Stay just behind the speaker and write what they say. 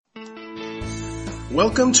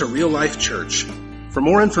Welcome to Real Life Church. For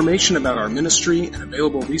more information about our ministry and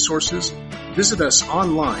available resources, visit us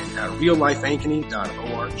online at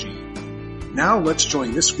reallifeankeny.org. Now let's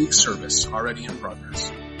join this week's service already in progress.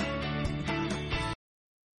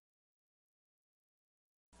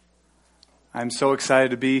 I'm so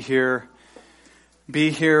excited to be here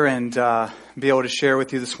and be able to share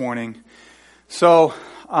with you this morning. So,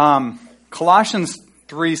 Colossians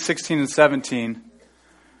 3:16 and 17.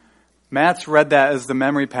 Matt's read that as the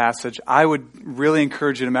memory passage. I would really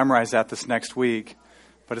encourage you to memorize that this next week,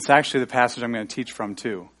 but it's actually the passage I'm going to teach from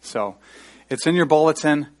too. So it's in your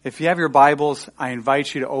bulletin. If you have your Bibles, I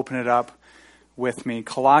invite you to open it up with me.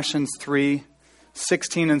 Colossians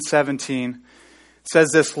 3:16 and 17 says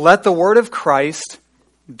this: "Let the word of Christ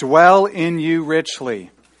dwell in you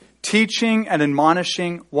richly, teaching and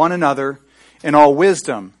admonishing one another in all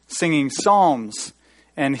wisdom, singing psalms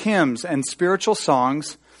and hymns and spiritual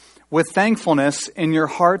songs with thankfulness in your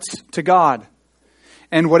hearts to God.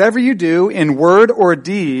 And whatever you do in word or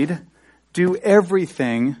deed, do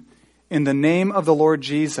everything in the name of the Lord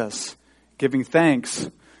Jesus, giving thanks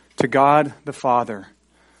to God the Father."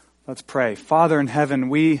 Let's pray. Father in heaven,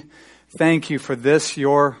 we thank you for this,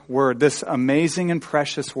 your word, this amazing and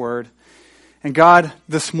precious word. And God,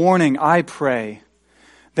 this morning I pray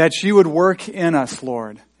that you would work in us,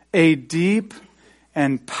 Lord, a deep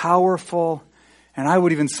and powerful, and I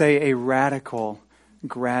would even say a radical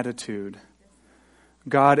gratitude.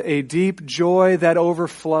 God, a deep joy that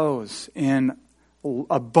overflows in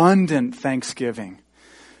abundant thanksgiving.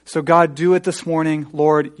 So God, do it this morning.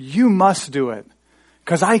 Lord, you must do it,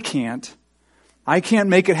 because I can't. I can't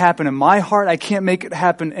make it happen in my heart. I can't make it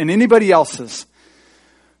happen in anybody else's.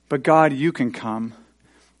 But God, you can come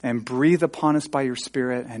and breathe upon us by your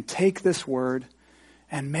Spirit and take this word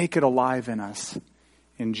and make it alive in us.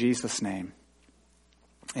 In Jesus' name.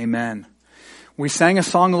 Amen. We sang a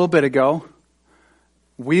song a little bit ago.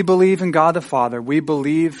 We believe in God the Father. We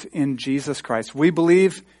believe in Jesus Christ. We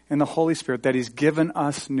believe in the Holy Spirit, that He's given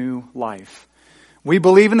us new life. We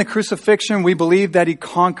believe in the crucifixion. We believe that He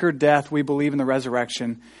conquered death. We believe in the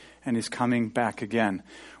resurrection, and He's coming back again.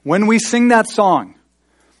 When we sing that song,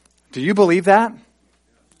 do you believe that?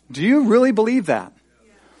 Do you really believe that?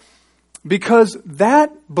 Because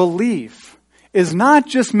that belief is not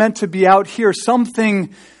just meant to be out here, something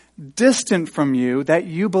distant from you that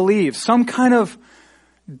you believe, some kind of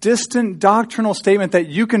distant doctrinal statement that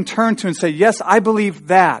you can turn to and say, yes, I believe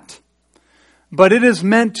that. But it is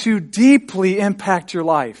meant to deeply impact your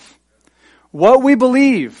life. What we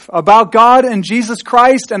believe about God and Jesus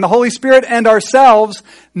Christ and the Holy Spirit and ourselves,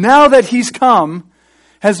 now that He's come,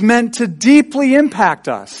 has meant to deeply impact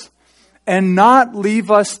us and not leave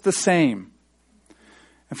us the same.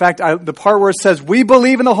 In fact, the part where it says, we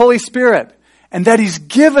believe in the Holy Spirit and that He's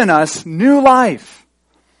given us new life.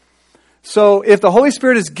 So if the Holy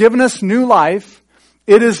Spirit has given us new life,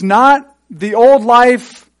 it is not the old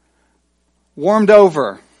life warmed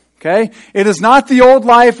over. Okay? It is not the old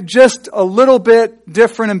life just a little bit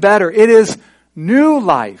different and better. It is new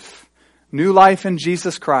life. New life in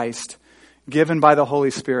Jesus Christ, given by the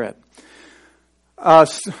Holy Spirit.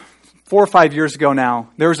 4 or 5 years ago now,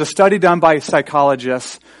 there was a study done by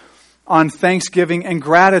psychologists on Thanksgiving and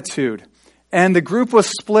gratitude. And the group was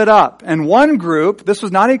split up. And one group, this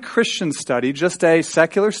was not a Christian study, just a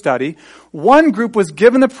secular study. One group was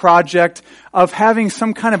given the project of having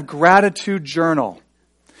some kind of gratitude journal.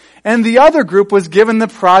 And the other group was given the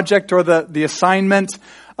project or the assignment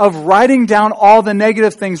of writing down all the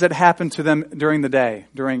negative things that happened to them during the day,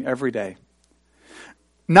 during every day.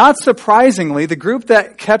 Not surprisingly, the group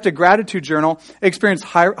that kept a gratitude journal experienced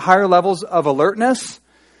higher levels of alertness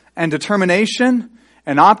and determination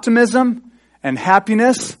and optimism and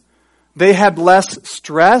happiness. They had less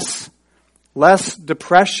stress, less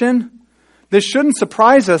depression. This shouldn't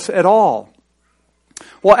surprise us at all.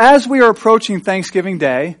 Well, as we are approaching Thanksgiving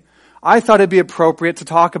Day, I thought it'd be appropriate to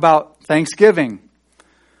talk about Thanksgiving.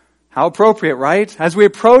 How appropriate, right? As we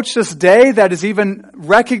approach this day that is even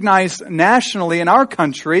recognized nationally in our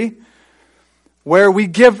country, where we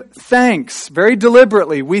give thanks very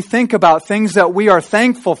deliberately. We think about things that we are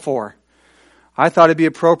thankful for. I thought it'd be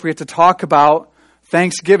appropriate to talk about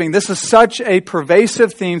Thanksgiving. This is such a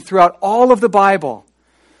pervasive theme throughout all of the Bible.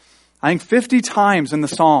 I think 50 times in the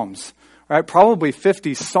Psalms, right? Probably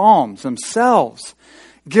 50 Psalms themselves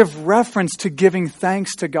give reference to giving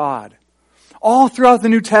thanks to God. All throughout the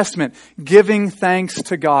New Testament, giving thanks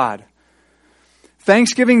to God.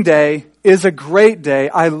 Thanksgiving Day is a great day.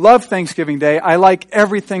 I love Thanksgiving Day. I like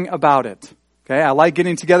everything about it. Okay, I like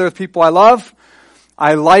getting together with people I love.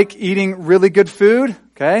 I like eating really good food.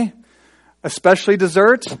 Okay, especially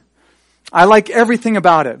dessert. I like everything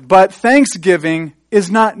about it. But Thanksgiving is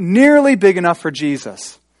not nearly big enough for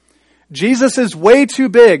Jesus. Jesus is way too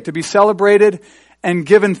big to be celebrated and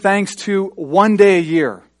given thanks to one day a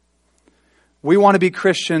year. We want to be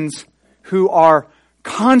Christians who are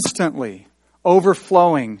constantly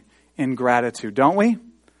overflowing in gratitude, don't we?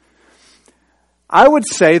 I would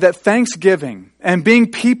say that Thanksgiving and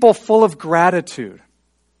being people full of gratitude,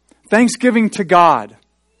 thanksgiving to God,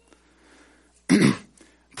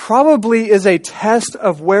 probably is a test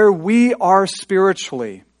of where we are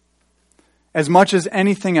spiritually as much as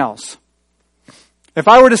anything else. If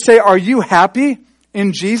I were to say, are you happy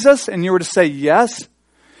in Jesus? And you were to say yes.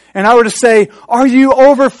 And I were to say, are you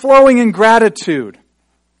overflowing in gratitude?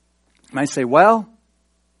 And I say, well,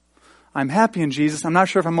 I'm happy in Jesus. I'm not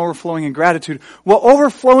sure if I'm overflowing in gratitude. Well,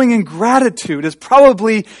 overflowing in gratitude is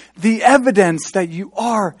probably the evidence that you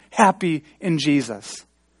are happy in Jesus.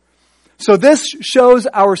 So this shows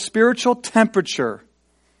our spiritual temperature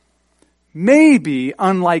may be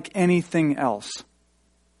unlike anything else.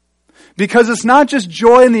 Because it's not just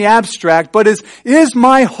joy in the abstract, but is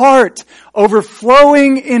my heart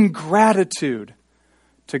overflowing in gratitude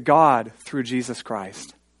to God through Jesus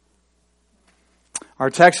Christ? Our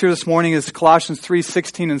text here this morning is Colossians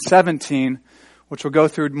 3:16 and 17, which we'll go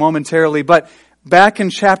through momentarily. But back in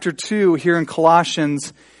chapter 2 here in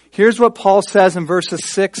Colossians, here's what Paul says in verses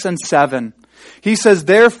 6 and 7. He says,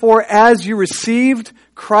 therefore, as you received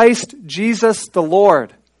Christ Jesus the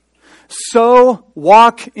Lord, so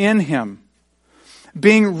walk in Him,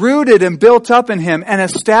 being rooted and built up in Him and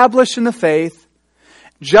established in the faith,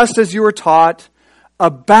 just as you were taught,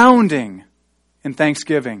 abounding in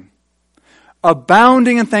thanksgiving.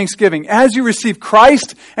 Abounding in thanksgiving. As you receive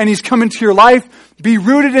Christ and He's come into your life, be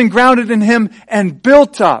rooted and grounded in Him and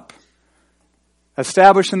built up,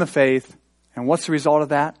 established in the faith. And what's the result of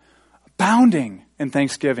that? Abounding in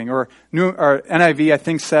thanksgiving. Or NIV, I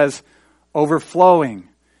think, says overflowing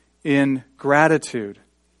in gratitude.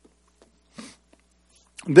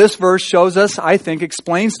 This verse shows us, I think,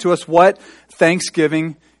 explains to us what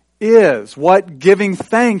thanksgiving is, what giving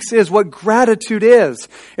thanks is, what gratitude is.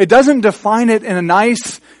 It doesn't define it in a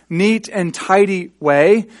nice, neat, and tidy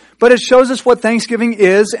way, but it shows us what thanksgiving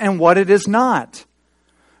is and what it is not.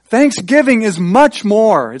 Thanksgiving is much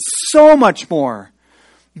more, it's so much more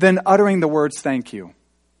than uttering the words thank you.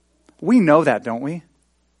 We know that, don't we?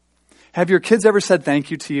 Have your kids ever said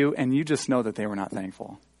thank you to you and you just know that they were not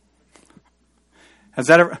thankful? Has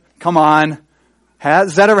that ever, come on.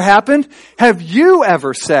 Has that ever happened? Have you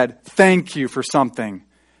ever said thank you for something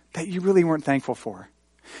that you really weren't thankful for?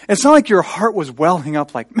 It's not like your heart was welling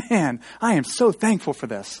up like, man, I am so thankful for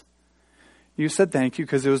this. You said thank you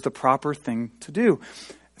because it was the proper thing to do.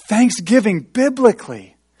 Thanksgiving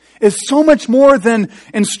biblically is so much more than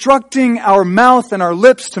instructing our mouth and our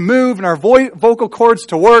lips to move and our vocal cords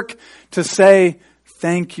to work to say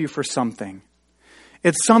thank you for something.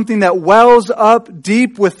 It's something that wells up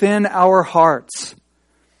deep within our hearts.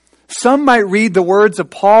 Some might read the words of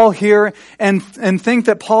Paul here and think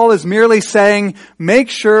that Paul is merely saying, make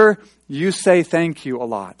sure you say thank you a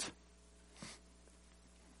lot.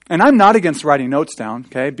 And I'm not against writing notes down,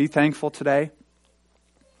 okay? Be thankful today.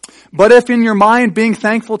 But if in your mind being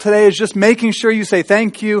thankful today is just making sure you say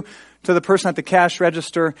thank you to the person at the cash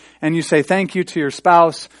register and you say thank you to your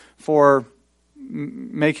spouse for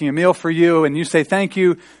making a meal for you, and you say thank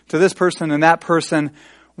you to this person and that person,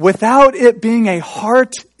 without it being a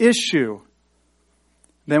heart issue,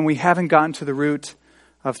 then we haven't gotten to the root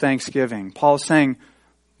of thanksgiving. Paul's saying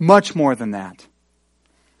much more than that.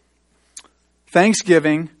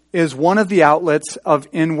 Thanksgiving is one of the outlets of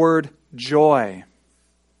inward joy.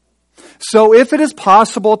 So if it is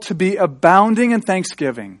possible to be abounding in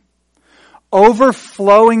thanksgiving,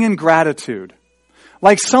 overflowing in gratitude,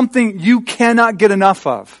 like something you cannot get enough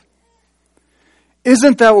of,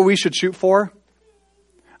 isn't that what we should shoot for?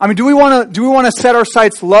 I mean, do we want to set our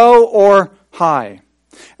sights low or high?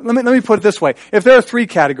 Let me put it this way. If there are three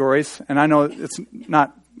categories, and I know it's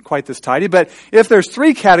not quite this tidy, but if there's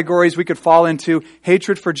three categories we could fall into: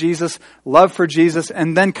 hatred for Jesus, love for Jesus,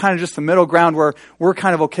 and then kind of just the middle ground where we're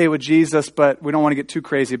kind of okay with Jesus, but we don't want to get too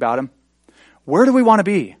crazy about Him. Where do we want to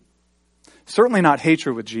be? Certainly not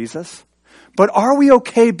hatred with Jesus. But are we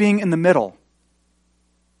okay being in the middle?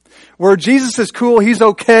 Where Jesus is cool, He's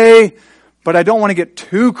okay, but I don't want to get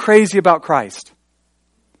too crazy about Christ.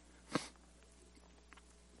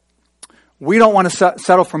 We don't want to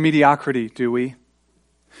settle for mediocrity, do we?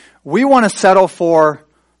 We want to settle for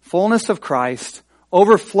fullness of Christ,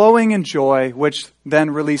 overflowing in joy, which then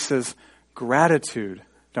releases gratitude,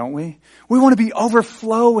 don't we? We want to be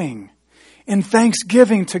overflowing in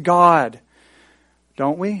thanksgiving to God,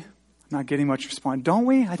 don't we? Not getting much response. Don't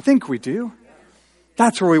we? I think we do.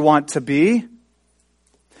 That's where we want to be.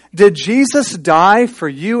 Did Jesus die for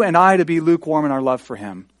you and I to be lukewarm in our love for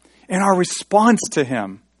Him, in our response to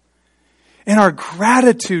Him, in our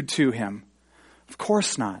gratitude to Him? Of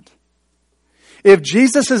course not. If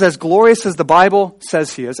Jesus is as glorious as the Bible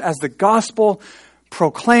says He is, as the gospel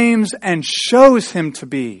proclaims and shows Him to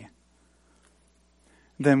be,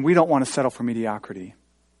 then we don't want to settle for mediocrity.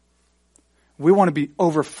 We want to be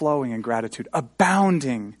overflowing in gratitude,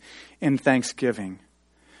 abounding in thanksgiving.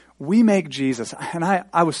 We make Jesus, and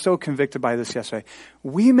I was so convicted by this yesterday,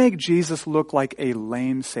 we make Jesus look like a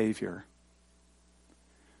lame Savior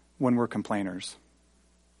when we're complainers.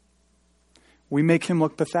 We make Him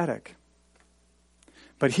look pathetic.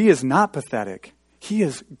 But He is not pathetic. He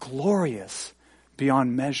is glorious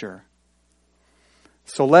beyond measure.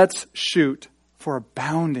 So let's shoot for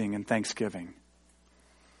abounding in thanksgiving.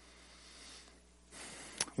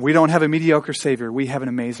 We don't have a mediocre Savior. We have an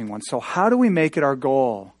amazing one. So how do we make it our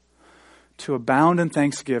goal to abound in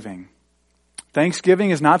thanksgiving? Thanksgiving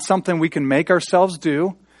is not something we can make ourselves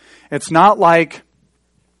do. It's not like,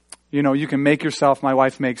 you can make yourself. My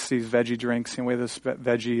wife makes these veggie drinks, we have this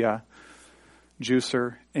veggie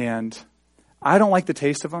juicer, and I don't like the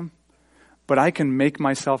taste of them, but I can make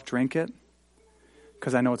myself drink it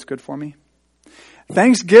because I know it's good for me.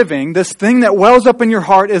 Thanksgiving, this thing that wells up in your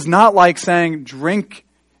heart, is not like saying, drink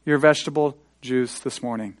your vegetable juice this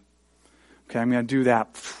morning. Okay, I'm going to do that.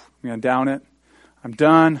 I'm going to down it. I'm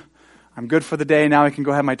done. I'm good for the day. Now I can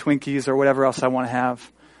go have my Twinkies or whatever else I want to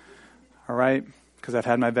have. All right? Because I've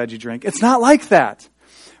had my veggie drink. It's not like that.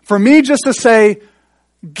 For me, just to say,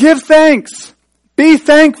 give thanks. Be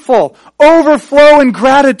thankful. Overflow in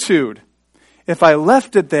gratitude. If I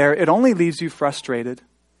left it there, it only leaves you frustrated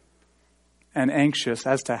and anxious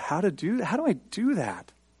as to how do I do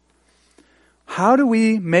that? How do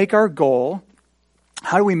we make our goal?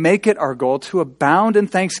 How do we make it our goal to abound in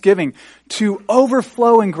thanksgiving, to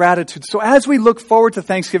overflow in gratitude? So as we look forward to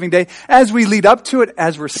Thanksgiving Day, as we lead up to it,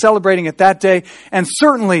 as we're celebrating it that day, and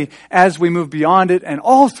certainly as we move beyond it and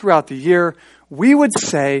all throughout the year, we would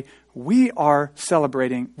say we are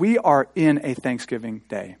celebrating, we are in a Thanksgiving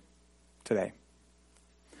Day today.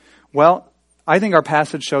 Well, I think our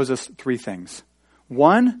passage shows us three things.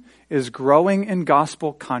 One is growing in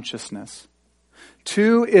gospel consciousness.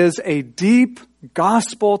 Two is a deep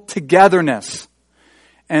gospel togetherness.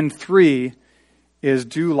 And three is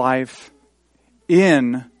do life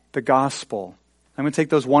in the gospel. I'm going to take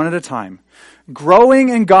those one at a time. Growing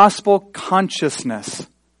in gospel consciousness.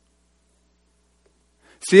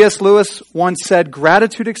 C.S. Lewis once said,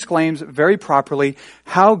 gratitude exclaims very properly,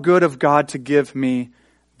 how good of God to give me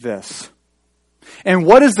this. And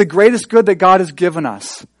what is the greatest good that God has given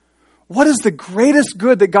us? What is the greatest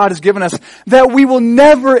good that God has given us that we will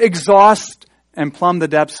never exhaust and plumb the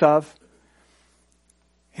depths of?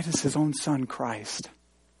 It is His own Son, Christ.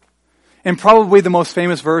 And probably the most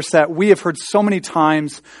famous verse that we have heard so many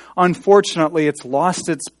times, unfortunately, it's lost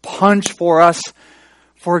its punch for us.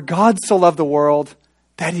 For God so loved the world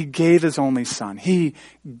that He gave His only Son. He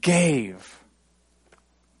gave.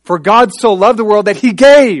 For God so loved the world that He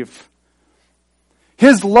gave.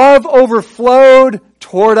 His love overflowed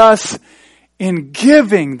toward us in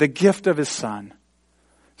giving the gift of His Son,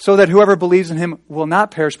 so that whoever believes in Him will not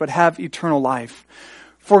perish but have eternal life.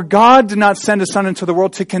 For God did not send His Son into the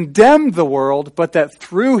world to condemn the world, but that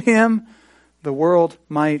through Him the world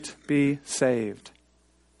might be saved.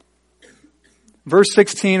 Verse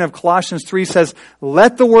 16 of Colossians 3 says,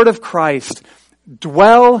 let the word of Christ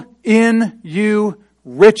dwell in you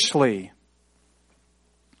richly.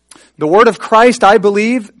 The word of Christ, I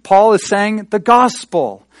believe, Paul is saying, the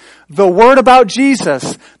gospel. The word about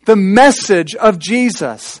Jesus. The message of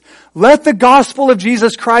Jesus. Let the gospel of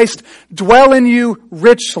Jesus Christ dwell in you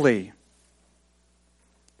richly.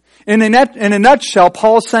 In a nutshell,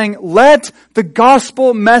 Paul's saying, let the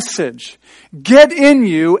gospel message get in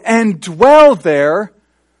you and dwell there,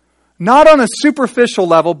 not on a superficial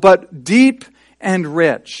level, but deep and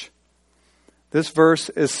rich. This verse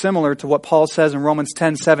is similar to what Paul says in Romans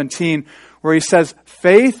 10:17, where he says,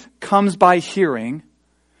 faith comes by hearing,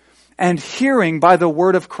 and hearing by the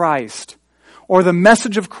word of Christ, or the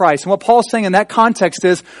message of Christ. And what Paul's saying in that context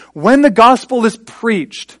is, when the gospel is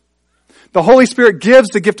preached, the Holy Spirit gives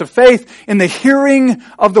the gift of faith in the hearing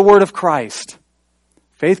of the word of Christ.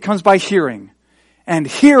 Faith comes by hearing, and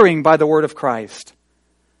hearing by the word of Christ.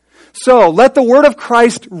 So, let the word of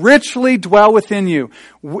Christ richly dwell within you.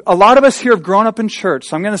 A lot of us here have grown up in church,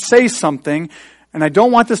 so I'm going to say something, and I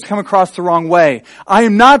don't want this to come across the wrong way. I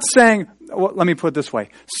am not saying, well, let me put it this way.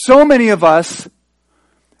 So many of us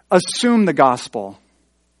assume the gospel.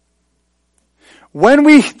 When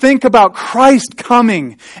we think about Christ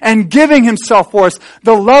coming and giving himself for us,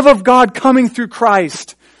 the love of God coming through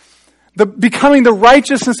Christ, becoming the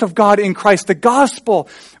righteousness of God in Christ, the gospel,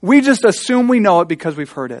 we just assume we know it because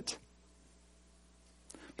we've heard it.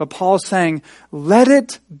 But Paul's saying, let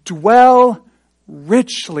it dwell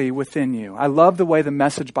richly within you. I love the way the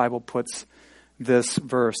Message Bible puts this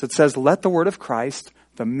verse. It says, let the word of Christ,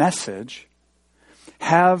 the message,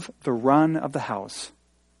 have the run of the house.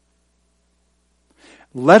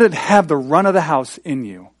 Let it have the run of the house in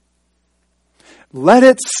you. Let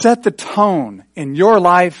it set the tone in your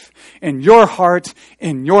life, in your heart,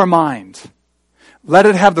 in your mind. Let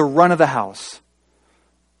it have the run of the house.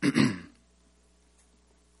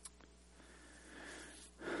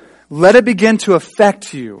 Let it begin to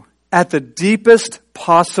affect you at the deepest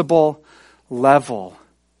possible level.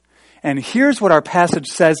 And here's what our passage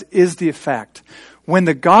says is the effect. When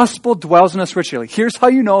the gospel dwells in us richly, here's how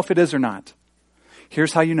you know if it is or not.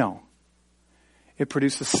 Here's how you know. It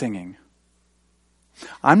produces singing.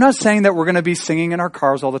 I'm not saying that we're going to be singing in our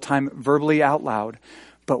cars all the time, verbally out loud,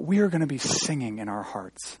 but we are going to be singing in our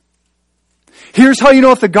hearts. Here's how you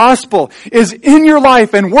know if the gospel is in your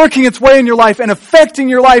life and working its way in your life and affecting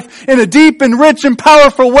your life in a deep and rich and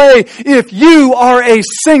powerful way if you are a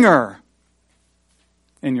singer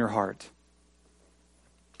in your heart.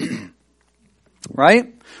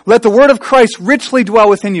 Right? Let the word of Christ richly dwell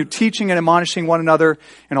within you, teaching and admonishing one another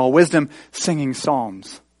in all wisdom, singing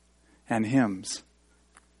psalms and hymns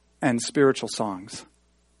and spiritual songs.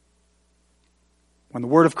 When the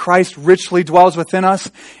word of Christ richly dwells within us,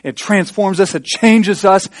 it transforms us, it changes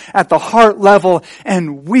us at the heart level,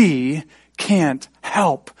 and we can't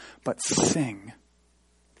help but sing.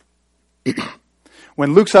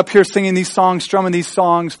 When Luke's up here singing these songs, strumming these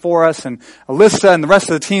songs for us, and Alyssa and the rest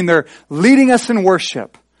of the team, they're leading us in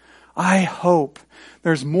worship. I hope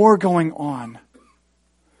there's more going on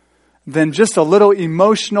than just a little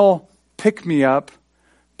emotional pick-me-up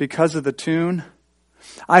because of the tune.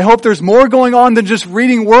 I hope there's more going on than just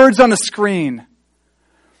reading words on a screen.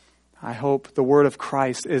 I hope the word of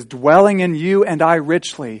Christ is dwelling in you and I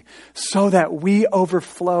richly so that we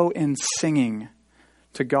overflow in singing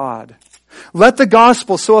to God. Let the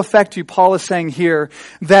gospel so affect you, Paul is saying here,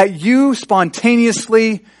 that you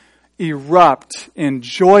spontaneously erupt in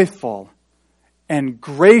joyful and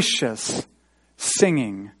gracious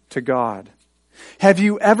singing to God. Have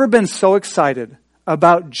you ever been so excited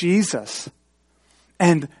about Jesus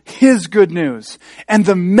and his good news and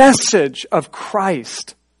the message of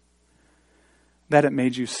Christ that it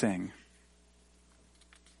made you sing?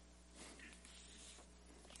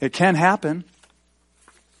 It can happen.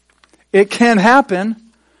 It can happen.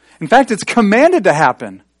 In fact, it's commanded to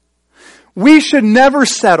happen. We should never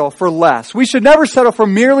settle for less. We should never settle for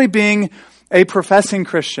merely being a professing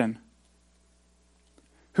Christian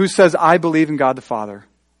who says, I believe in God the Father.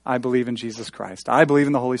 I believe in Jesus Christ. I believe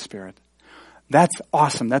in the Holy Spirit. That's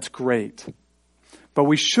awesome. That's great. But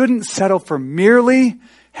we shouldn't settle for merely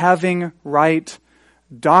having right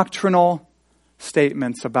doctrinal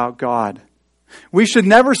statements about God. We should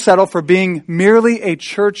never settle for being merely a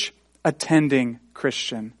church-attending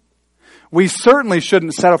Christian. We certainly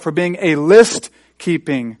shouldn't settle for being a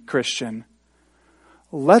list-keeping Christian.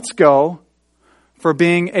 Let's go for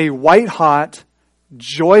being a white-hot,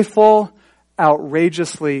 joyful,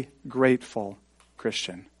 outrageously grateful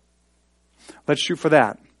Christian. Let's shoot for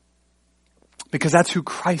that. Because that's who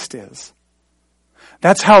Christ is.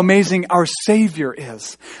 That's how amazing our Savior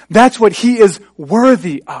is. That's what He is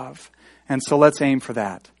worthy of. And so let's aim for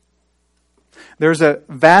that. There's a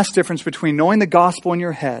vast difference between knowing the gospel in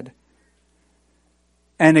your head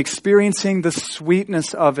and experiencing the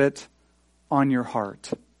sweetness of it on your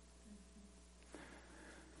heart.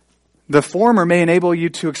 The former may enable you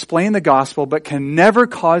to explain the gospel, but can never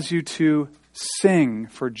cause you to sing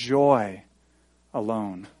for joy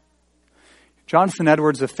alone. Jonathan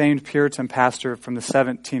Edwards, a famed Puritan pastor from the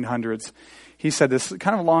 1700s, he said this,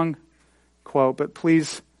 kind of a long quote, but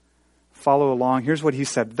please follow along. Here's what he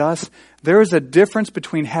said. Thus, there is a difference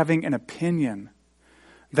between having an opinion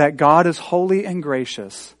that God is holy and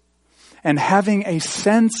gracious and having a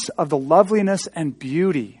sense of the loveliness and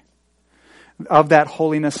beauty of that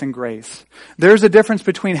holiness and grace. There's a difference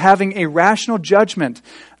between having a rational judgment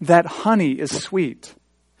that honey is sweet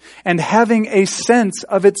and having a sense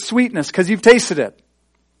of its sweetness because you've tasted it,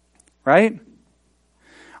 right?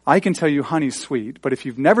 I can tell you honey's sweet, but if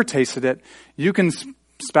you've never tasted it, you can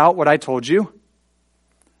spout what I told you.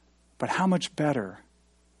 But how much better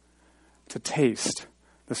to taste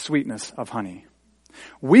the sweetness of honey?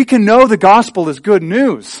 We can know the gospel is good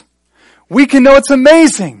news. We can know it's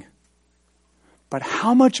amazing. But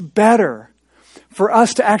how much better for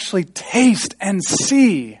us to actually taste and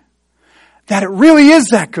see that it really is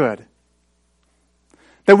that good.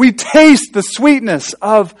 That we taste the sweetness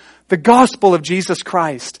of the gospel of Jesus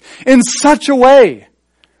Christ in such a way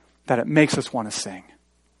that it makes us want to sing.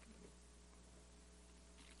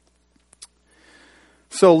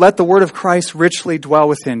 So let the word of Christ richly dwell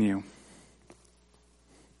within you.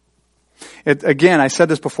 Again, I said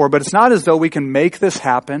this before, but it's not as though we can make this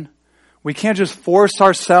happen. We can't just force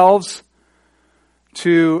ourselves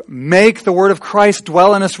to make the word of Christ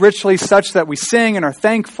dwell in us richly such that we sing and are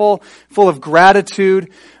thankful, full of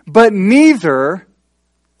gratitude. But neither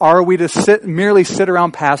are we to merely sit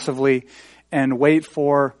around passively and wait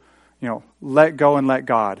for, let go and let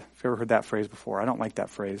God. If you ever heard that phrase before, I don't like that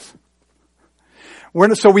phrase.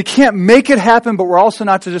 So we can't make it happen, but we're also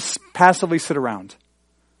not to just passively sit around.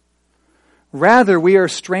 Rather, we are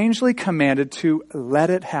strangely commanded to let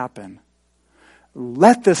it happen.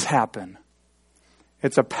 Let this happen.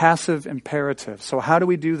 It's a passive imperative. So how do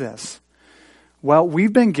we do this? Well,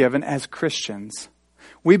 we've been given, as Christians,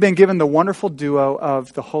 we've been given the wonderful duo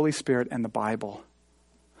of the Holy Spirit and the Bible.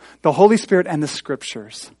 The Holy Spirit and the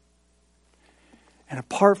Scriptures. And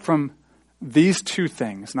apart from these two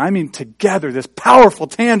things, and I mean together, this powerful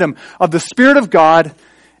tandem of the Spirit of God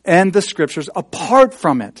and the Scriptures, apart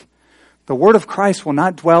from it, the Word of Christ will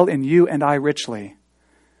not dwell in you and I richly.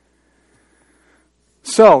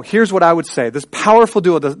 So, here's what I would say. This powerful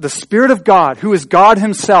duo, the Spirit of God, who is God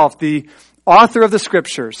Himself, the author of the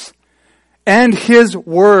Scriptures, and His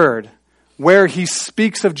Word, where He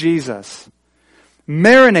speaks of Jesus,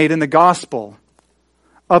 marinate in the gospel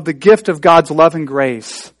of the gift of God's love and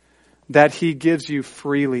grace that He gives you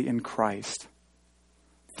freely in Christ.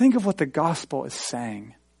 Think of what the gospel is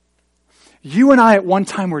saying. You and I at one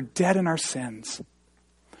time were dead in our sins.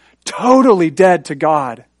 Totally dead to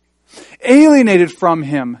God. Alienated from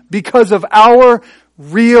Him because of our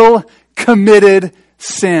real committed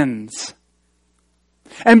sins.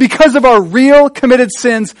 And because of our real committed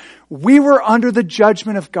sins, we were under the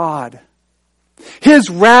judgment of God. His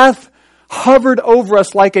wrath hovered over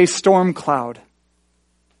us like a storm cloud.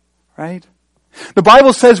 Right? The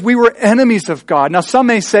Bible says we were enemies of God. Now some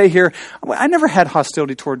may say here, I never had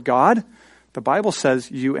hostility toward God. The Bible says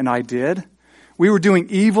you and I did. We were doing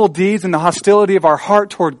evil deeds in the hostility of our heart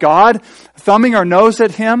toward God, thumbing our nose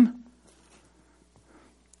at Him.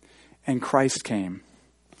 And Christ came.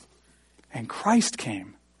 And Christ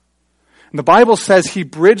came. And the Bible says He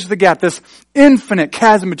bridged the gap, this infinite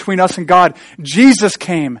chasm between us and God. Jesus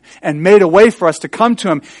came and made a way for us to come to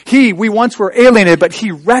Him. We once were alienated, but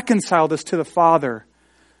He reconciled us to the Father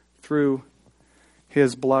through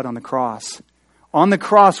His blood on the cross. On the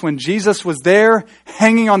cross, when Jesus was there,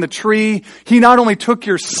 hanging on the tree, He not only took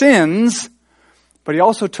your sins, but He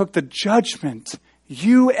also took the judgment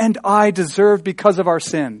you and I deserved because of our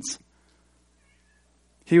sins.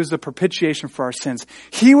 He was the propitiation for our sins.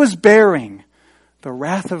 He was bearing the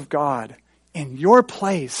wrath of God in your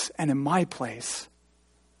place and in my place.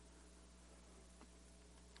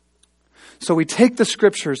 So we take the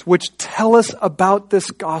Scriptures, which tell us about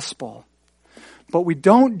this gospel. But we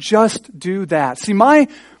don't just do that. See, my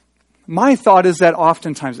thought is that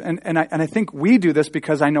oftentimes, and I think we do this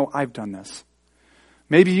because I know I've done this.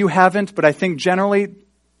 Maybe you haven't, but I think generally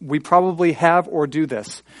we probably have or do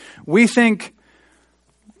this. We think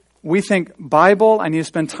Bible, I need to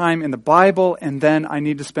spend time in the Bible, and then I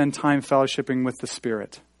need to spend time fellowshipping with the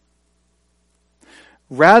Spirit.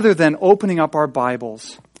 Rather than opening up our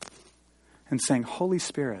Bibles and saying, Holy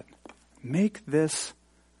Spirit, make this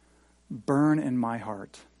burn in my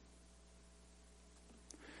heart.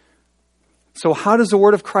 So how does the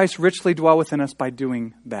Word of Christ richly dwell within us? By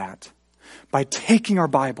doing that. By taking our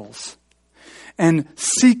Bibles and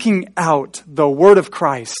seeking out the Word of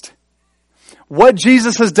Christ. What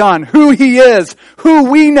Jesus has done, who He is,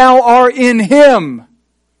 who we now are in Him.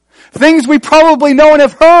 Things we probably know and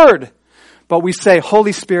have heard. But we say,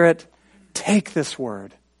 Holy Spirit, take this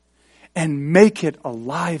Word and make it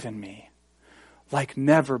alive in me like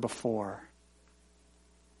never before.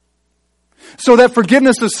 So that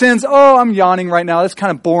forgiveness of sins, I'm yawning right now. That's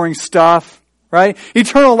kind of boring stuff, right?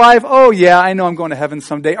 Eternal life, I know I'm going to heaven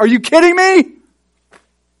someday. Are you kidding me?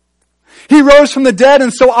 He rose from the dead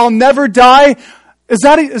and so I'll never die. Is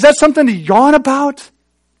that something to yawn about?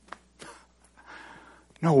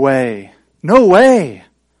 No way. No way.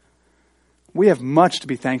 We have much to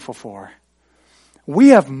be thankful for. We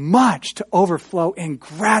have much to overflow in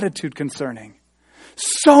gratitude concerning.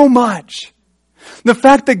 So much. The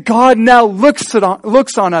fact that God now looks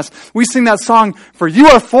on us. We sing that song, for you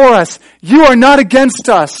are for us. You are not against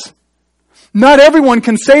us. Not everyone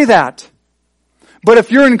can say that. But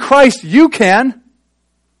if you're in Christ, you can.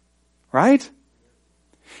 Right?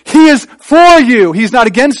 He is for you. He's not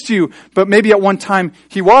against you, but maybe at one time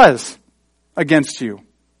he was against you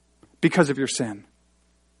because of your sin.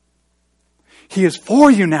 He is for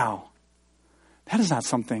you now. That is not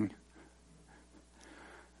something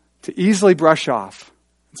to easily brush off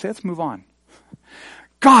and say, let's move on.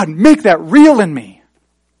 God, make that real in me.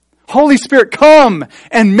 Holy Spirit, come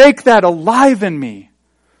and make that alive in me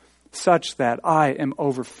such that I am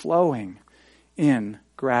overflowing in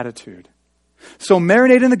gratitude. So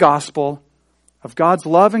marinate in the gospel of God's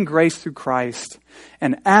love and grace through Christ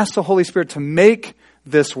and ask the Holy Spirit to make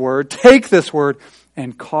this word, take this word,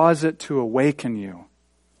 and cause it to awaken you.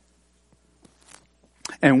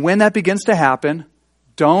 And when that begins to happen,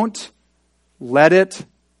 don't let it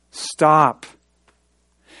stop.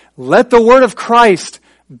 Let the word of Christ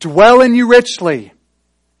dwell in you richly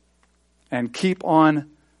and keep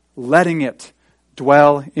on letting it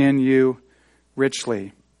dwell in you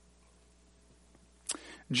richly.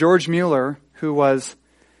 George Mueller, who was,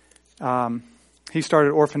 he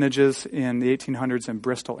started orphanages in the 1800s in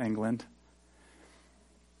Bristol, England.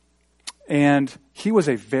 And he was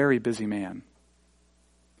a very busy man.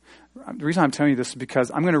 The reason I'm telling you this is because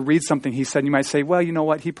I'm going to read something he said, and you might say, well, you know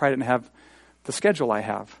what? He probably didn't have the schedule I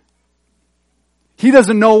have. He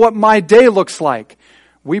doesn't know what my day looks like.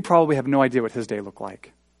 We probably have no idea what his day looked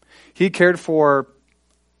like. He cared for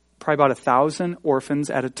probably about 1,000 orphans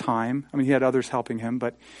at a time. I mean, he had others helping him,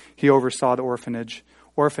 but he oversaw the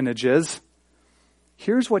orphanages.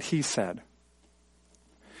 Here's what he said.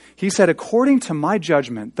 He said, according to my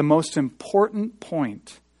judgment, the most important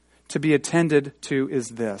point to be attended to is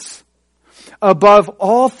this. Above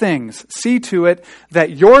all things, see to it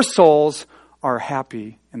that your souls are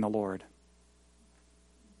happy in the Lord.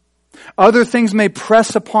 Other things may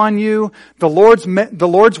press upon you. The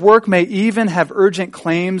Lord's work may even have urgent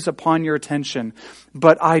claims upon your attention.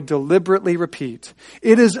 But I deliberately repeat,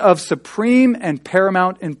 it is of supreme and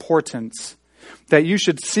paramount importance that you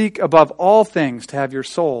should seek above all things to have your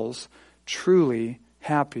souls truly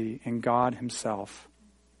happy in God Himself.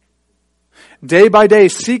 Day by day,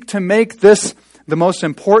 seek to make this the most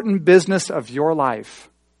important business of your life.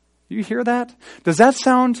 You hear that? Does that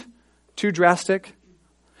sound too drastic?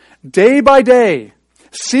 Day by day,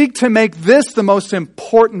 seek to make this the most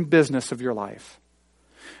important business of your life.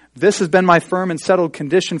 This has been my firm and settled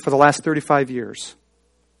condition for the last 35 years.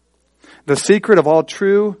 The secret of all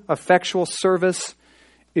true, effectual service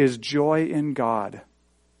is joy in God.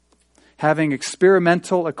 Having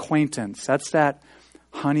experimental acquaintance. That's that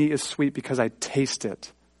honey is sweet because I taste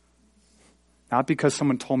it. Not because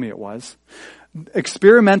someone told me it was.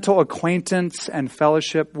 Experimental acquaintance and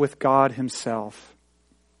fellowship with God Himself.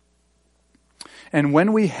 And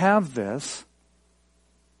when we have this,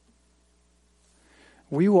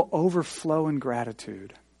 we will overflow in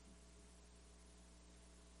gratitude.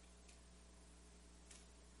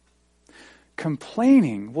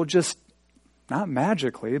 Complaining will just, not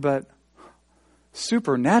magically, but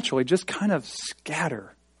supernaturally, just kind of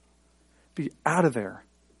scatter, be out of there.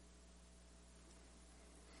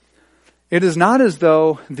 It is not as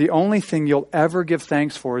though the only thing you'll ever give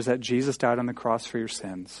thanks for is that Jesus died on the cross for your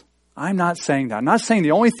sins. I'm not saying that. I'm not saying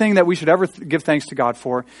the only thing that we should ever give thanks to God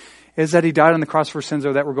for is that He died on the cross for sins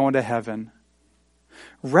or that we're going to heaven.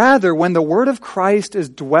 Rather, when the Word of Christ is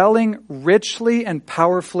dwelling richly and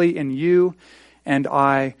powerfully in you and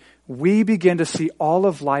I, we begin to see all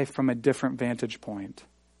of life from a different vantage point.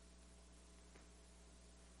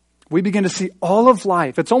 We begin to see all of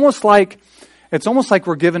life. It's almost like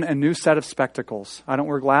we're given a new set of spectacles. I don't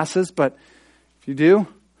wear glasses, but if you do,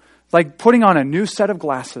 like putting on a new set of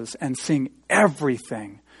glasses and seeing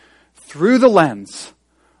everything through the lens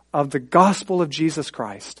of the gospel of Jesus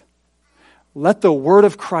Christ. Let the word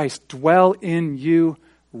of Christ dwell in you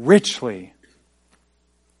richly.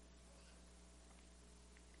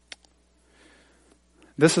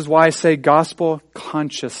 This is why I say gospel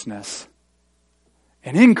consciousness.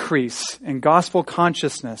 An increase in gospel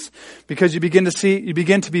consciousness. Because you begin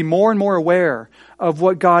to be more and more aware of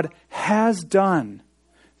what God has done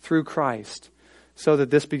through Christ, so that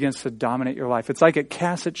this begins to dominate your life. It's like it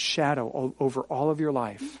casts its shadow over all of your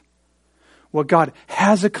life. What God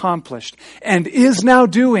has accomplished and is now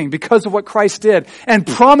doing because of what Christ did and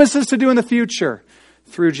promises to do in the future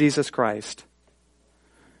through Jesus Christ.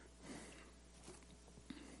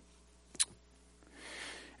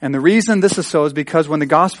 And the reason this is so is because when the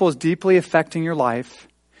gospel is deeply affecting your life,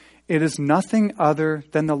 it is nothing other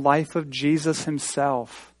than the life of Jesus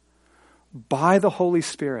Himself by the Holy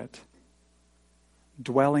Spirit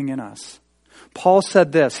dwelling in us. Paul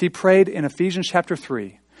said this. He prayed in Ephesians chapter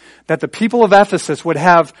 3 that the people of Ephesus would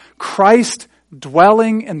have Christ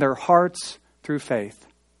dwelling in their hearts through faith.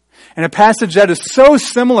 And a passage that is so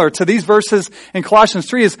similar to these verses in Colossians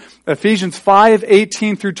 3 is Ephesians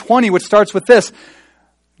 5:18 through 20, which starts with this.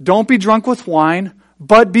 Don't be drunk with wine,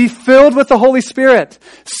 but be filled with the Holy Spirit,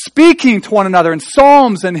 speaking to one another in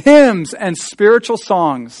psalms and hymns and spiritual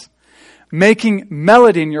songs, making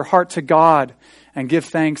melody in your heart to God, and give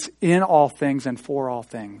thanks in all things and for all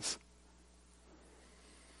things.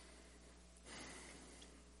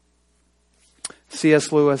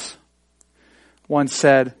 C.S. Lewis once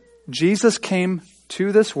said, Jesus came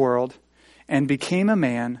to this world and became a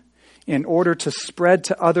man in order to spread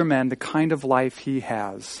to other men the kind of life he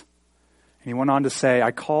has. And he went on to say,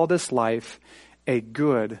 I call this life a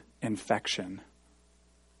good infection.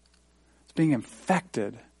 It's being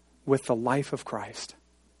infected with the life of Christ.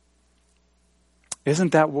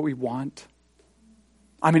 Isn't that what we want?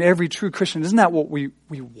 I mean, every true Christian, isn't that what we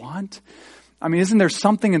want? I mean, isn't there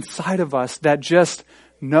something inside of us that just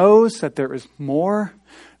knows that there is more,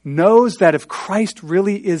 knows that if Christ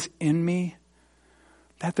really is in me,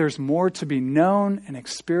 that there's more to be known and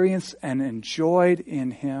experienced and enjoyed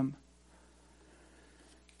in Him?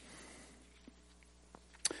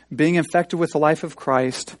 Being infected with the life of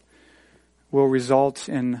Christ will result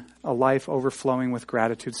in a life overflowing with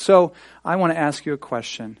gratitude. So, I want to ask you a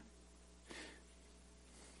question.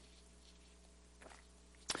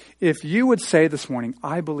 If you would say this morning,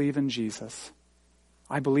 I believe in Jesus.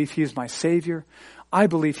 I believe He is my Savior. I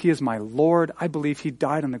believe He is my Lord. I believe He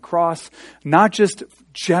died on the cross, not just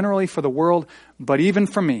generally for the world, but even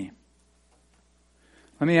for me.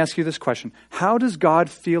 Let me ask you this question. How does God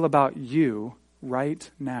feel about you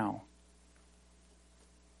right now?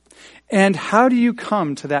 And how do you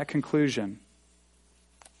come to that conclusion?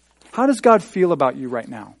 How does God feel about you right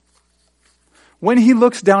now? When He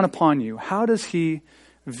looks down upon you, how does He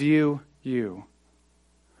view you?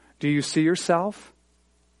 Do you see yourself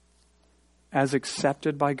as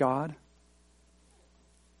accepted by God?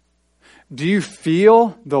 Do you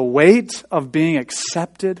feel the weight of being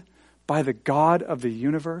accepted by the God of the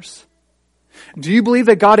universe? Do you believe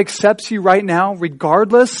that God accepts you right now,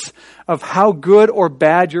 regardless of how good or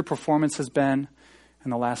bad your performance has been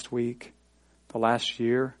in the last week, the last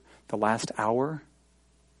year, the last hour?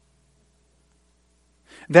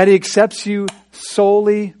 That He accepts you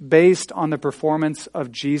solely based on the performance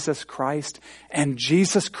of Jesus Christ and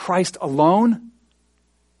Jesus Christ alone?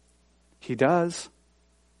 He does.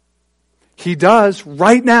 He does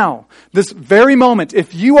right now, this very moment.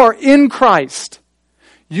 If you are in Christ,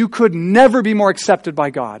 you could never be more accepted by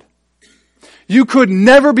God. You could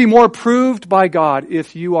never be more approved by God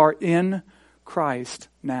if you are in Christ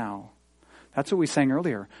now. That's what we sang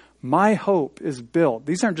earlier. My hope is built.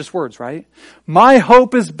 These aren't just words, right? My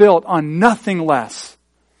hope is built on nothing less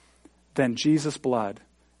than Jesus' blood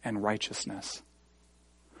and righteousness.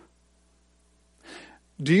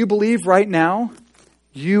 Do you believe right now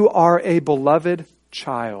you are a beloved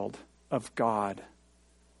child of God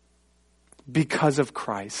because of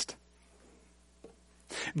Christ?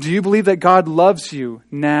 Do you believe that God loves you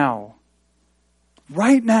now,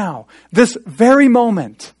 right now, this very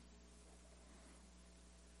moment?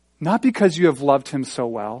 Not because you have loved Him so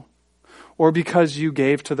well, or because you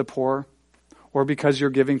gave to the poor, or because you're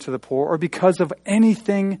giving to the poor, or because of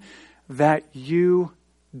anything that you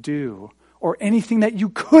do, or anything that you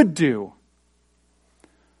could do,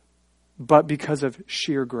 but because of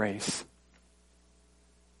sheer grace.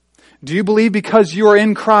 Do you believe because you are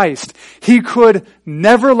in Christ, He could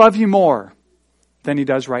never love you more than He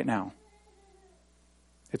does right now?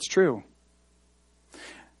 It's true.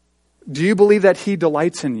 Do you believe that He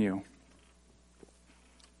delights in you?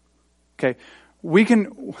 Okay, we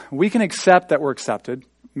can accept that we're accepted,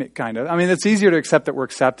 kind of. I mean, it's easier to accept that we're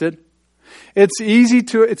accepted. It's easier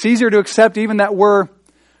to accept even that we're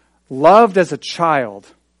loved as a child.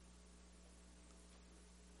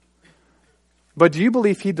 But do you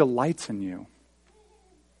believe He delights in you?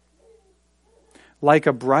 Like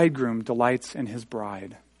a bridegroom delights in his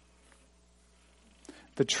bride.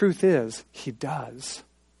 The truth is, He does.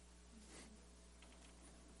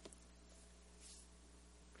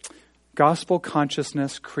 Gospel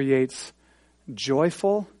consciousness creates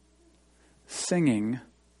joyful, singing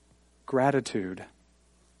gratitude.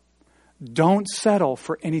 Don't settle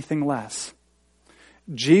for anything less.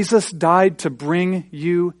 Jesus died to bring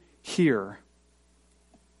you here.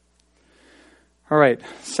 All right,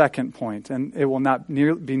 second point, and it will not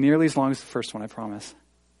be nearly as long as the first one, I promise.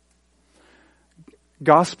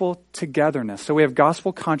 Gospel togetherness. So we have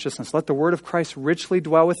gospel consciousness. Let the word of Christ richly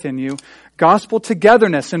dwell within you. Gospel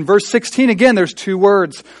togetherness. In verse 16, again, there's two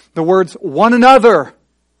words. The words one another.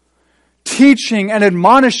 teaching and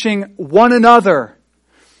admonishing one another.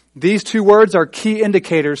 These two words are key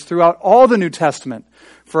indicators throughout all the New Testament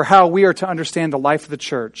for how we are to understand the life of the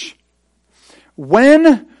church.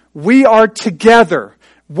 When we are together,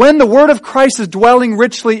 when the Word of Christ is dwelling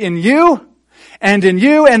richly in you and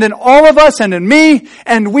in all of us and in me,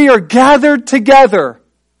 and we are gathered together,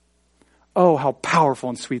 oh, how powerful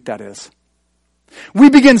and sweet that is. We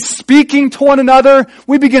begin speaking to one another.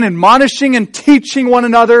 We begin admonishing and teaching one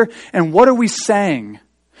another. And what are we saying?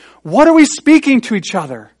 What are we speaking to each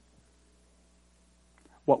other?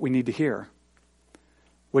 What we need to hear,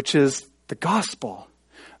 which is the gospel,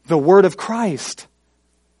 the word of Christ.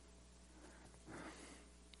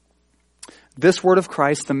 This word of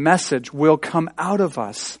Christ, the message, will come out of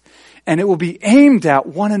us, and it will be aimed at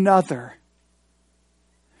one another.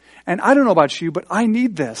 And I don't know about you, but I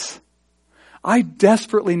need this. I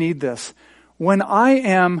desperately need this. When I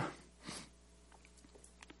am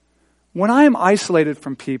isolated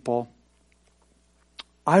from people,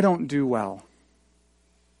 I don't do well.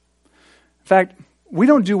 In fact, we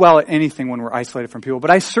don't do well at anything when we're isolated from people,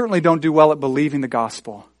 but I certainly don't do well at believing the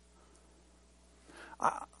gospel.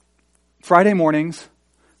 Friday mornings,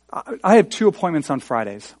 I have 2 appointments on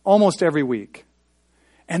Fridays, almost every week.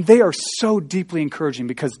 And they are so deeply encouraging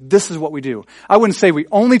because this is what we do. I wouldn't say we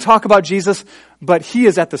only talk about Jesus, but He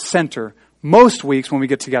is at the center most weeks when we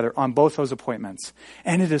get together on both those appointments.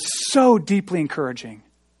 And it is so deeply encouraging.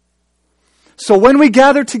 So when we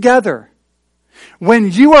gather together,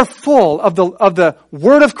 when you are full of the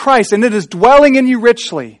Word of Christ and it is dwelling in you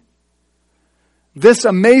richly, this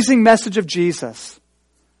amazing message of Jesus,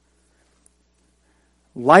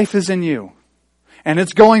 life is in you and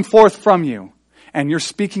it's going forth from you and you're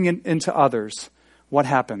speaking into others, what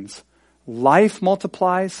happens? Life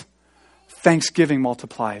multiplies, thanksgiving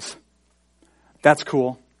multiplies. That's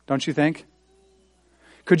cool, don't you think?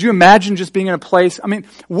 Could you imagine just being in a place,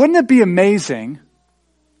 wouldn't it be amazing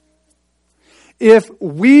if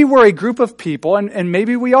we were a group of people, and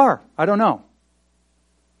maybe we are, I don't know.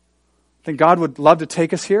 I think God would love to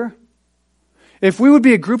take us here. If we would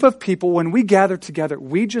be a group of people, when we gather together,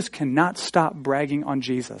 we just cannot stop bragging on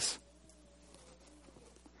Jesus.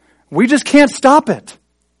 We just can't stop it.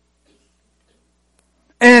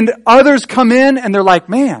 And others come in and they're like,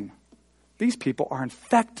 man, these people are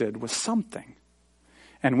infected with something.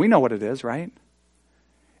 And we know what it is, right?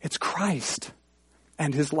 It's Christ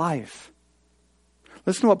and His life.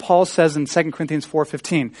 Listen to what Paul says in 2 Corinthians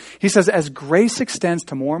 4:15. He says, as grace extends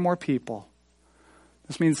to more and more people,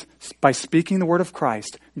 this means by speaking the word of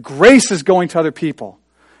Christ, grace is going to other people.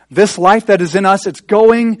 This life that is in us, it's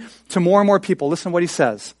going to more and more people. Listen to what he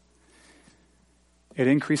says. It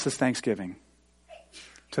increases thanksgiving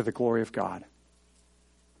to the glory of God.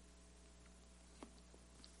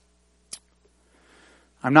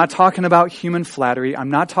 I'm not talking about human flattery. I'm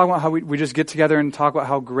not talking about how we just get together and talk about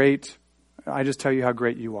how great, I just tell you how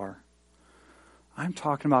great you are. I'm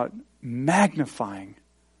talking about magnifying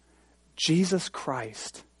Jesus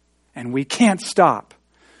Christ. And we can't stop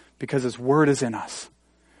because His Word is in us,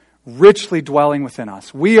 richly dwelling within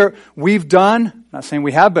us. We've done, not saying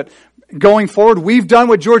we have, but going forward, we've done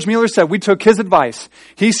what George Mueller said. We took his advice.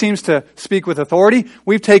 He seems to speak with authority.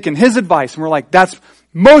 We've taken his advice and we're like, that's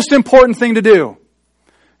most important thing to do.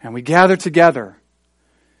 And we gather together.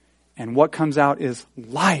 And what comes out is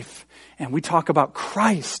life. And we talk about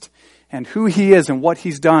Christ and who He is and what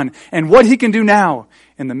He's done and what He can do now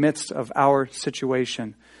in the midst of our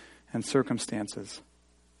situation and circumstances.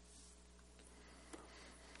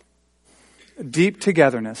 Deep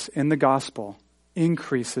togetherness in the gospel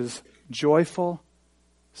increases joyful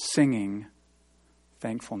singing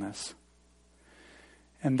thankfulness.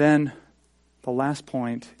 And then the last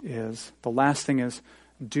thing is,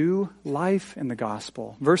 do life in the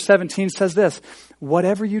gospel. Verse 17 says this,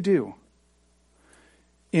 whatever you do,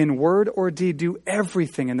 in word or deed, do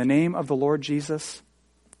everything in the name of the Lord Jesus,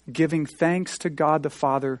 giving thanks to God the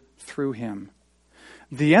Father through Him.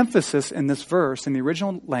 The emphasis in this verse, in the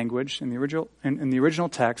original language, in the original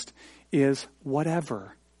text, is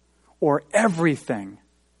whatever or everything.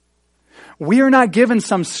 We are not given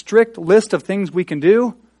some strict list of things we can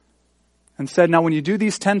do and said, now when you do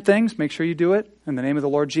these 10 things, make sure you do it in the name of the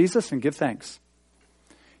Lord Jesus and give thanks.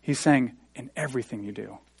 He's saying, in everything you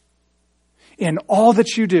do. In all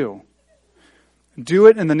that you do. Do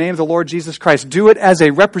it in the name of the Lord Jesus Christ. Do it as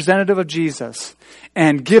a representative of Jesus.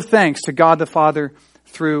 And give thanks to God the Father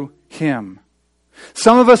through Him.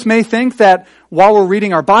 Some of us may think that while we're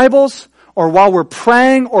reading our Bibles, or while we're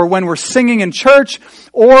praying, or when we're singing in church,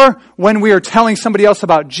 or when we are telling somebody else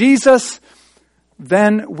about Jesus,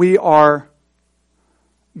 then we are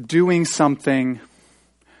doing something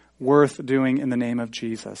worth doing in the name of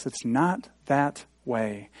Jesus. It's not that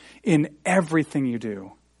way. In everything you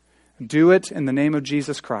do, do it in the name of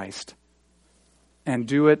Jesus Christ. And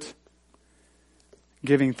do it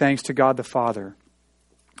giving thanks to God the Father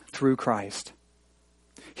through Christ.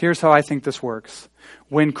 Here's how I think this works.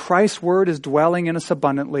 When Christ's word is dwelling in us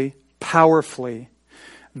abundantly, powerfully,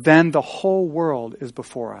 then the whole world is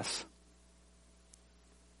before us.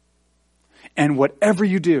 And whatever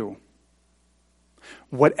you do,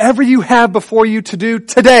 whatever you have before you to do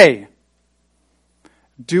today,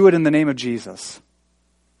 do it in the name of Jesus.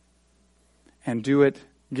 And do it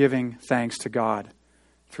giving thanks to God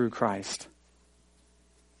through Christ.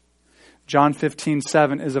 John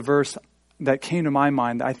 15:7 is a verse that came to my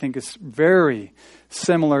mind that I think is very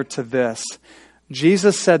similar to this.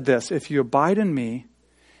 Jesus said this, "If you abide in me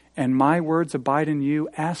and my words abide in you,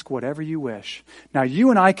 ask whatever you wish." Now, you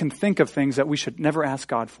and I can think of things that we should never ask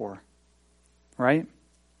God for, right?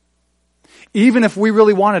 Even if we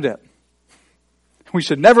really wanted it, we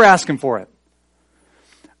should never ask Him for it.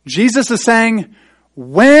 Jesus is saying,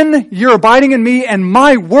 when you're abiding in me and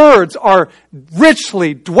my words are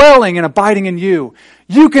richly dwelling and abiding in you,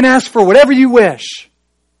 you can ask for whatever you wish.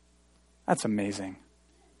 That's amazing.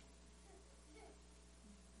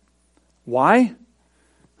 Why?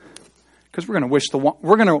 Because we're going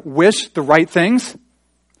to wish the right things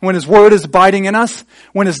when His word is abiding in us,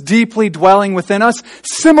 when it's deeply dwelling within us.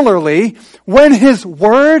 Similarly, when His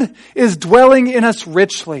word is dwelling in us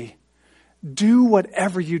richly, do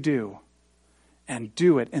whatever you do, and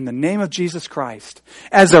do it in the name of Jesus Christ,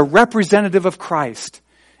 as a representative of Christ,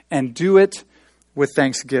 and do it with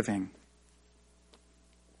thanksgiving.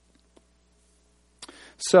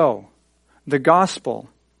 So, the gospel,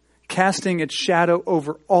 casting its shadow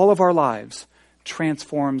over all of our lives,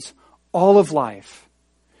 transforms all of life,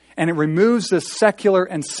 and it removes this secular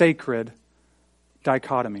and sacred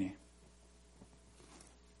dichotomy.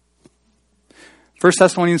 1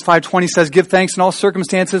 Thessalonians 5:20 says, "Give thanks in all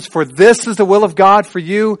circumstances, for this is the will of God for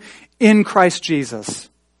you in Christ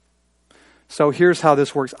Jesus." So here's how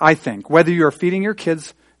this works, I think. Whether you're feeding your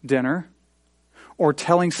kids dinner or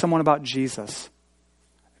telling someone about Jesus,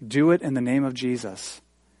 do it in the name of Jesus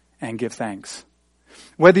and give thanks.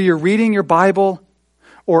 Whether you're reading your Bible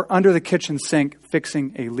or under the kitchen sink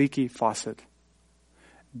fixing a leaky faucet,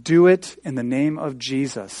 do it in the name of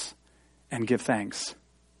Jesus and give thanks.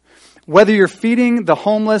 Whether you're feeding the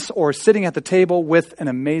homeless or sitting at the table with an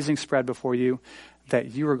amazing spread before you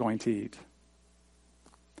that you are going to eat,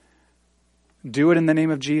 do it in the name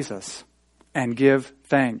of Jesus and give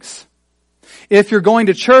thanks. If you're going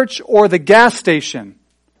to church or the gas station,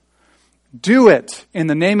 do it in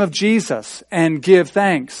the name of Jesus and give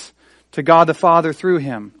thanks to God the Father through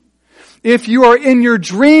Him. If you are in your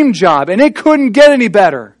dream job and it couldn't get any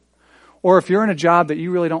better, or if you're in a job that you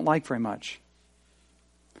really don't like very much,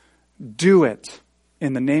 do it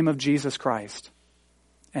in the name of Jesus Christ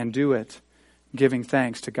and do it giving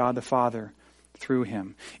thanks to God the Father through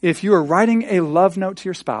Him. If you are writing a love note to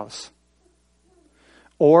your spouse,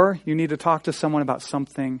 or you need to talk to someone about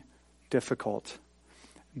something difficult,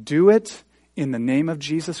 do it in the name of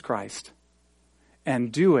Jesus Christ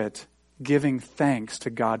and do it giving thanks to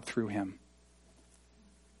God through Him.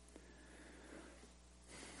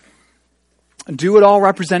 Do it all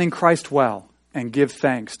representing Christ well and give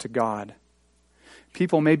thanks to God.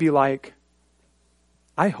 People may be like,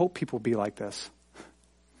 I hope people be like this.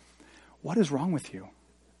 What is wrong with you?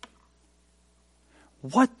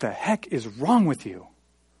 What the heck is wrong with you?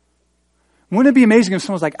 Wouldn't it be amazing if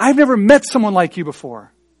someone's like, I've never met someone like you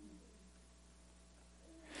before?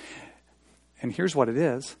 And here's what it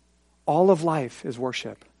is. All of life is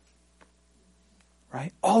worship.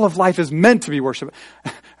 Right? All of life is meant to be worship.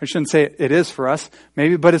 I shouldn't say it is for us,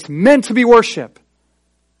 maybe, but it's meant to be worship.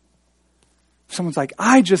 Someone's like,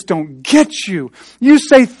 I just don't get you. You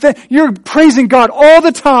say you're praising God all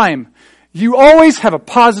the time. You always have a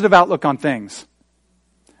positive outlook on things.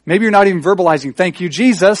 Maybe you're not even verbalizing, thank you,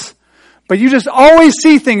 Jesus, but you just always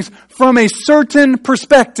see things from a certain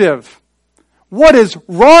perspective. What is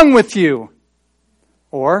wrong with you?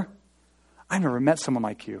 Or, I've never met someone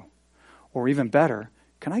like you. Or even better,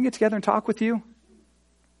 can I get together and talk with you?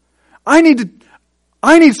 I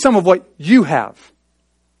need some of what you have.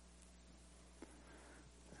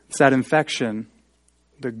 It's that infection,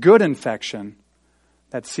 the good infection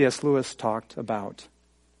that C.S. Lewis talked about.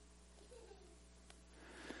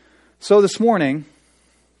 So this morning,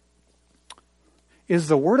 is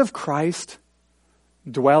the word of Christ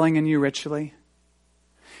dwelling in you richly?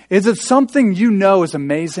 Is it something you know is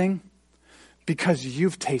amazing because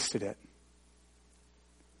you've tasted it?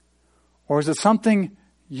 Or is it something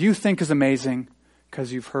you think is amazing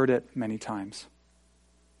because you've heard it many times.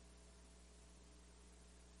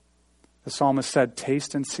 The psalmist said,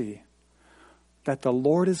 taste and see that the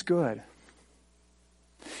Lord is good.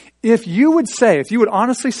 If you would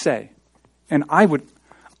honestly say, and I would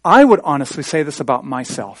honestly say this about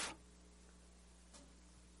myself,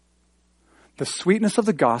 the sweetness of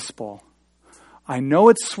the gospel, I know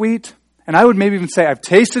it's sweet, and I would maybe even say I've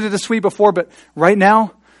tasted it as sweet before, but right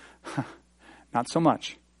now, not so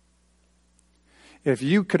much. If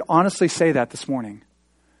you could honestly say that this morning,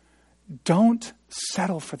 don't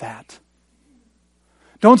settle for that.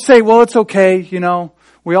 Don't say, well, it's okay,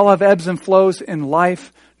 we all have ebbs and flows in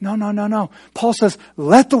life. No. Paul says,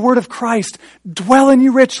 let the word of Christ dwell in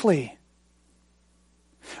you richly.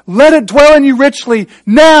 Let it dwell in you richly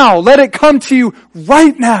now. Let it come to you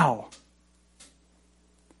right now.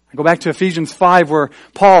 I go back to Ephesians 5 where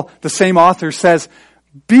Paul, the same author, says,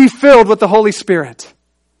 be filled with the Holy Spirit.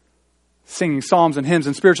 Singing psalms and hymns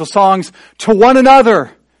and spiritual songs to one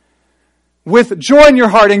another with joy in your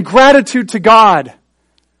heart and gratitude to God.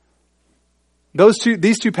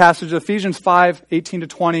 These two passages, Ephesians 5, 18 to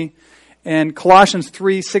 20, and Colossians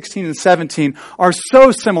 3, 16 and 17, are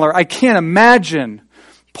so similar. I can't imagine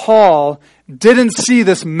Paul didn't see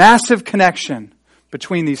this massive connection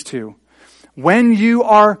between these two. When you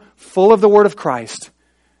are full of the Word of Christ,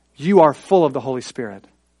 you are full of the Holy Spirit.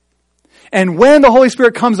 And when the Holy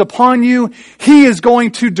Spirit comes upon you, He is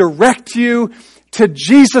going to direct you to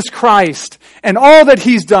Jesus Christ and all that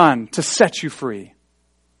He's done to set you free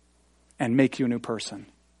and make you a new person.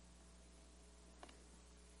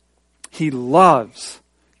 He loves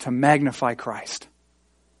to magnify Christ.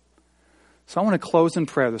 So I want to close in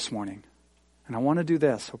prayer this morning. And I want to do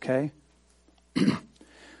this, okay?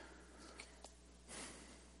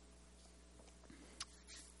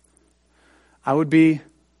 I would be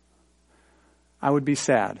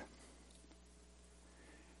sad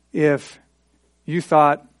if you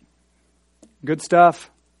thought, good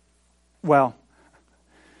stuff, well,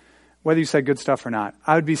 whether you said good stuff or not,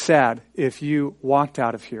 I would be sad if you walked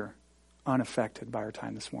out of here unaffected by our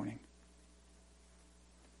time this morning.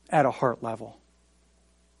 At a heart level.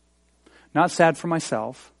 Not sad for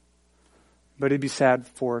myself, but it'd be sad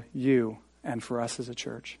for you and for us as a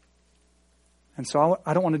church. And so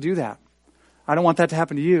I don't want to do that. I don't want that to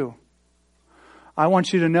happen to you. I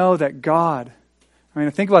want you to know that God,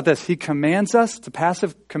 think about this. He commands us, it's a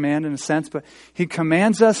passive command in a sense, but He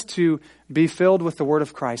commands us to be filled with the Word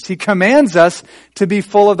of Christ. He commands us to be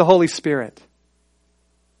full of the Holy Spirit.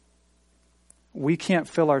 We can't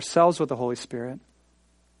fill ourselves with the Holy Spirit.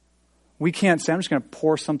 We can't say, I'm just going to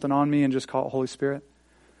pour something on me and just call it Holy Spirit.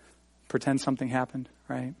 Pretend something happened,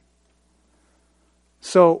 right?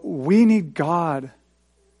 So we need God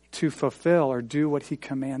to fulfill or do what He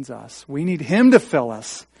commands us. We need Him to fill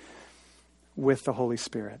us with the Holy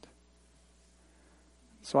Spirit.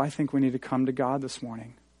 So I think we need to come to God this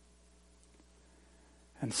morning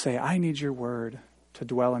and say, I need your word to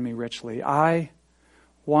dwell in me richly. I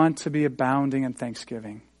want to be abounding in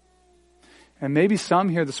thanksgiving. And maybe some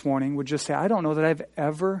here this morning would just say, I don't know that I've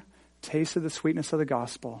ever tasted the sweetness of the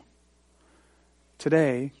gospel.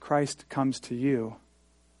 Today, Christ comes to you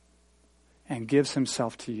and gives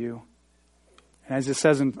Himself to you. And as it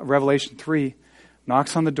says in Revelation 3,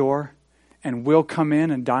 knocks on the door and will come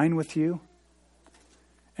in and dine with you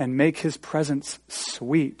and make His presence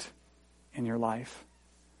sweet in your life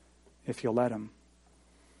if you'll let Him.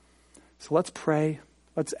 So let's pray.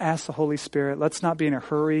 Let's ask the Holy Spirit. Let's not be in a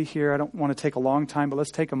hurry here. I don't want to take a long time, but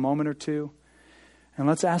let's take a moment or two. And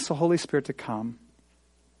let's ask the Holy Spirit to come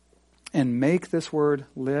and make this word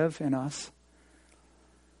live in us.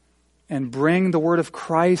 And bring the word of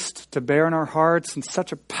Christ to bear in our hearts in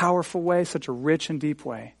such a powerful way, such a rich and deep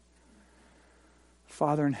way.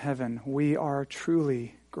 Father in heaven, we are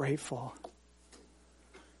truly grateful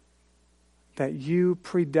that you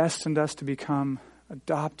predestined us to become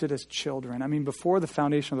adopted as children. Before the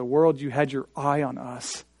foundation of the world, you had your eye on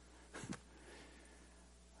us.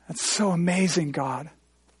 That's so amazing, God.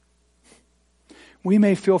 We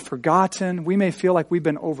may feel forgotten. We may feel like we've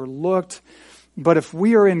been overlooked. But if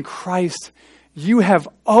we are in Christ, you have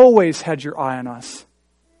always had your eye on us.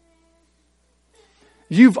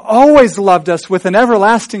 You've always loved us with an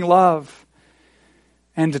everlasting love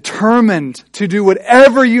and determined to do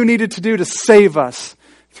whatever you needed to do to save us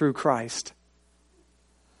through Christ.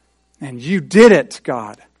 And you did it,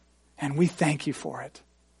 God, and we thank you for it.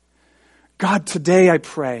 God, today I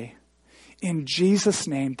pray in Jesus'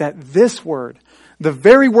 name that this word, the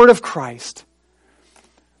very word of Christ,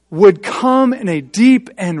 would come in a deep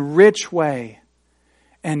and rich way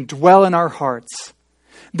and dwell in our hearts.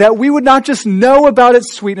 that we would not just know about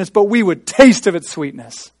its sweetness, but we would taste of its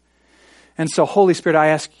sweetness. And so, Holy Spirit, I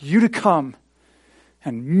ask you to come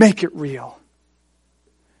and make it real.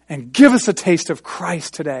 And give us a taste of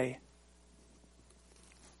Christ today.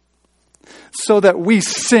 So that we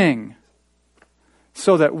sing.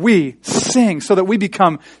 So that we sing. So that we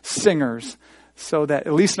become singers. So that,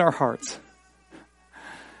 at least in our hearts.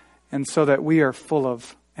 And so that we are full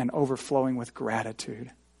of and overflowing with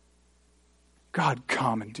gratitude. God,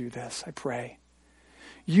 come and do this, I pray.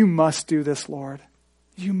 You must do this, Lord.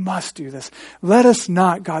 You must do this. Let us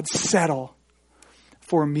not, God, settle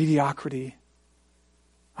for mediocrity.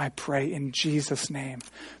 I pray in Jesus' name.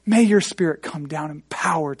 May your Spirit come down in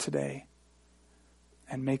power today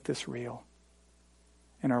and make this real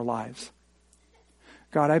in our lives.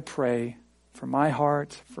 God, I pray for my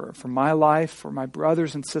heart, for my life, for my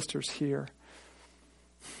brothers and sisters here.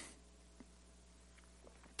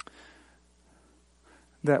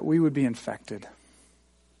 That we would be infected.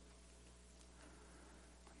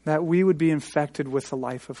 That we would be infected with the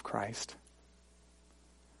life of Christ.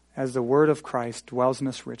 As the word of Christ dwells in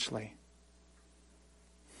us richly.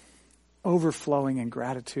 Overflowing in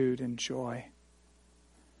gratitude and joy.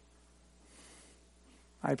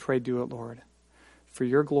 I pray, do it, Lord, for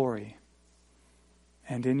your glory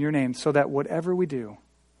and in your name, so that whatever we do,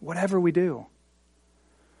 whatever we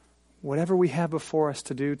have before us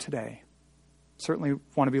to do today, certainly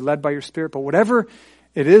want to be led by your Spirit, but whatever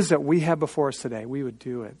it is that we have before us today, we would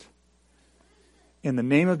do it in the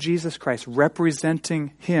name of Jesus Christ,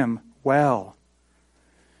 representing him well,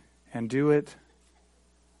 and do it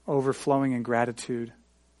overflowing in gratitude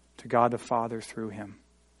to God the Father through him.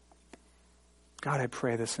 God, I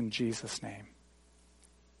pray this in Jesus' name.